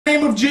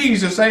name of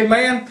Jesus,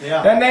 amen.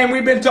 Yeah. That name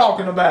we've been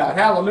talking about.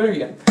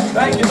 Hallelujah.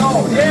 Thank you,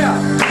 Lord. Yeah.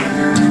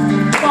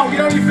 Come on,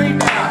 get on your feet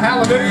now.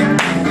 Hallelujah.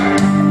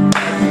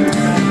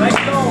 Thank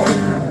you, Lord.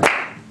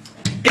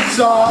 It's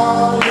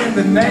all in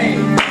the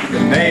name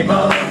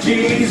of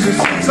Jesus.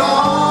 It's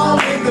all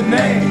in the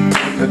name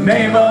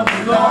of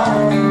the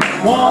Lord.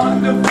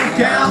 Wonderful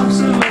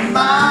Counselor,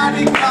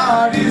 mighty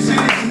God is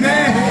His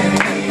name.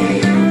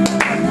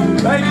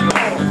 Thank you,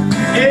 Lord.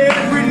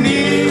 Every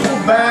knee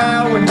will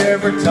bow and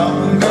every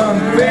tongue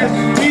confess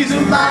He's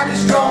a mighty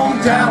strong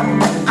tower.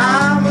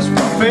 I must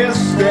profess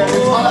that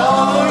it's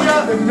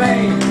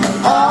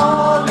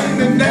all in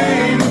the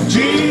name of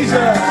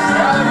Jesus.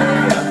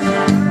 Hallelujah.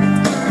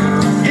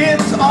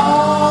 It's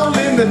all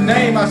in the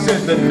name, I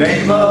said the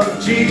name of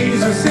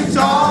Jesus. It's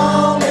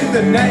all in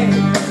the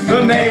name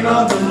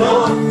of the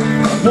Lord.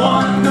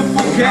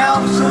 Wonderful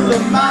Counselor,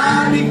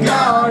 mighty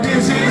God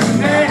is His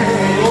name.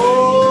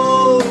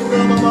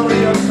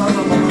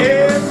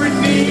 Every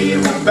knee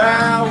will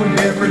bow and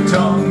every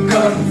tongue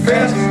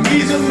confess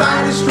He's a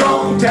mighty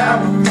strong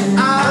tower.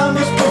 I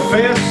must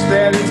profess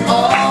that it's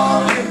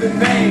all in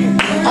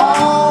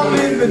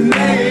the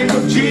name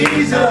of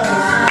Jesus.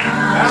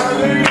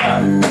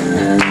 Hallelujah.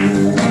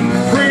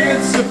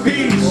 Prince of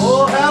Peace,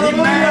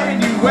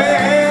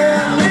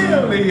 Emmanuel,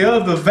 Lily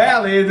of the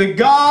Valley, the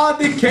God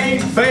that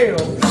can't fail,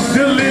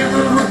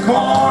 Deliverer,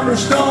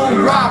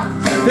 cornerstone, rock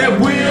that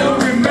will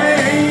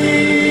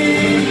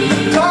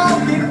remain.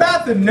 Talking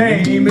about the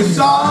name, it's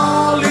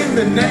all in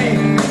the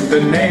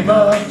name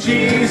of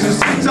Jesus.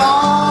 It's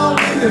all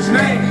in His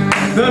name,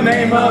 the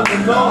name of the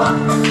Lord.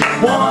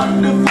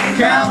 Wonderful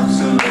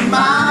Counselor,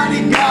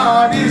 mighty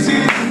God is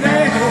His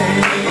name.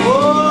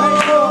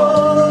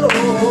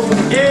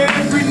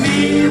 Every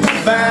knee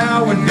will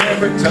bow and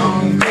every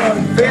tongue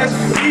confess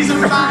He's a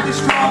mighty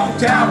strong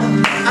tower.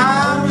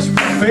 I must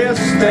profess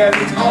that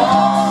it's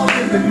all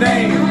in the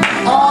name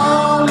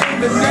of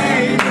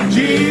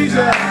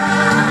Jesus.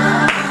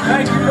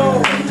 Thank you,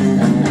 Lord.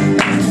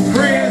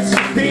 Prince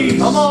of Peace,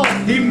 come on,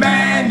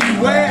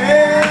 Emmanuel,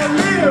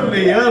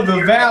 Lily of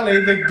the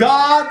Valley, the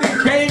God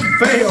that can't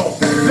fail,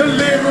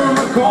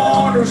 Deliverer,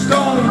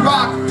 cornerstone,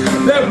 rock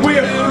that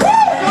will.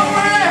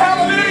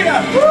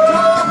 Hallelujah.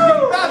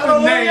 Talking about the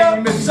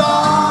name, it's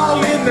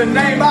all in the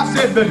name. I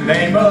said the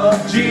name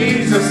of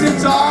Jesus.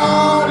 It's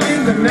all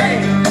in the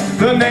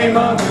name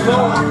of the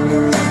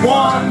Lord.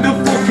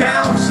 Wonderful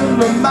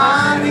Counselor,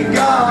 mighty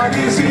God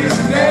is His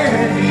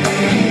name.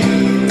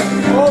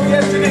 Oh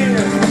yes it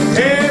is.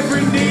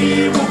 Every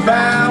knee will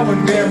bow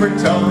and every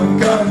tongue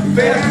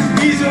confess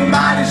He's a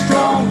mighty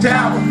strong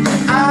tower.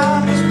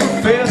 I must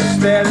profess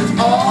that it's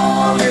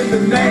all in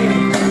the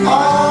name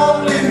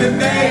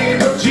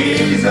of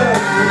Jesus.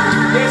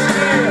 Yes it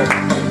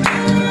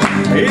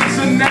is. It's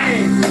a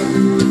name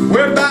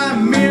whereby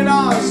men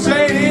are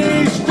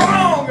saved,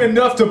 strong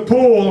enough to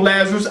pull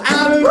Lazarus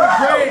out of the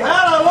grave.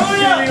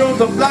 Hallelujah. Heal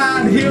the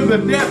blind, heal the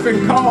deaf,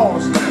 and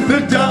cause the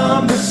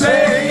dumb to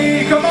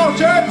say. Come on,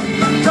 church.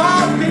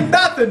 Talking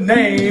about the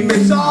name,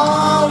 it's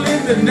all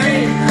in the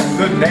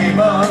name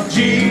of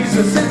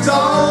Jesus. It's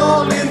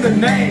all in the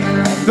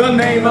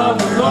name of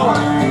the Lord.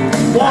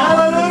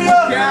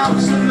 Hallelujah.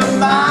 Counselor,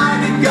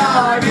 mighty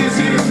God is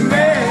His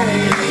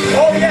name.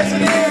 Oh yes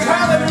it is.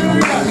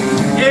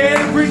 Hallelujah.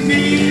 Every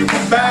knee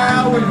will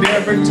bow and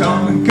every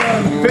tongue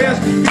confess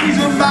He's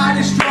a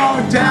mighty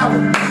strong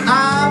tower.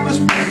 I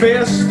must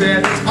profess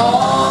that it's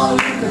all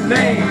in the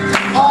name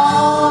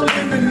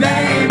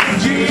of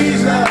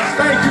Jesus.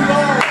 Thank you,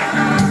 Lord.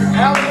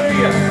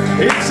 Hallelujah.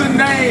 It's a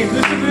name,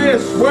 listen to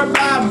this,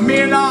 whereby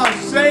men are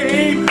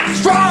saved,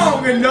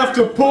 strong enough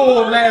to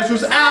pull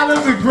Lazarus out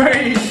of the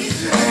grave.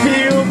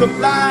 Heal the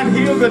blind,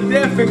 heal the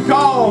deaf, and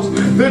cause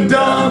the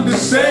dumb to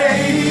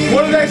say.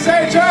 What do they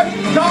say, church?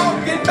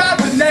 Talking about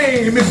the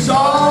name. It's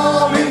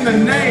all in the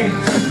name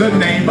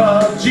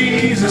of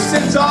Jesus.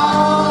 It's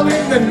all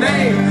in the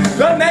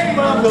name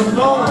of the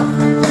Lord.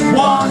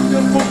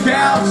 Wonderful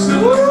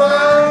Counselor,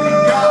 mighty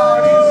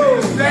God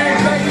is His name.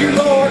 Thank you,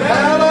 Lord.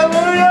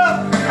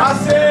 Hallelujah. I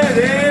said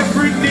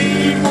every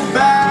knee will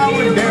bow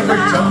and every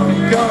tongue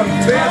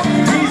confess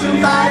He's a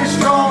mighty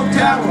strong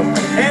tower.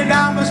 And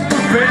I must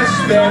profess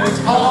that it's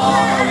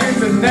all in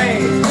the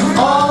name.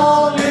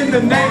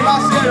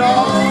 I said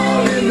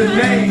all in the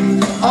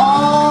name.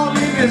 All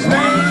in His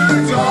name.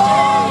 It's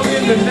all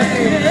in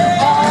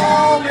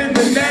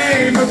the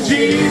name of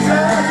Jesus.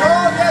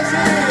 Oh, yes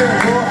it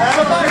is.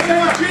 Somebody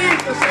say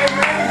Jesus,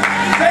 amen.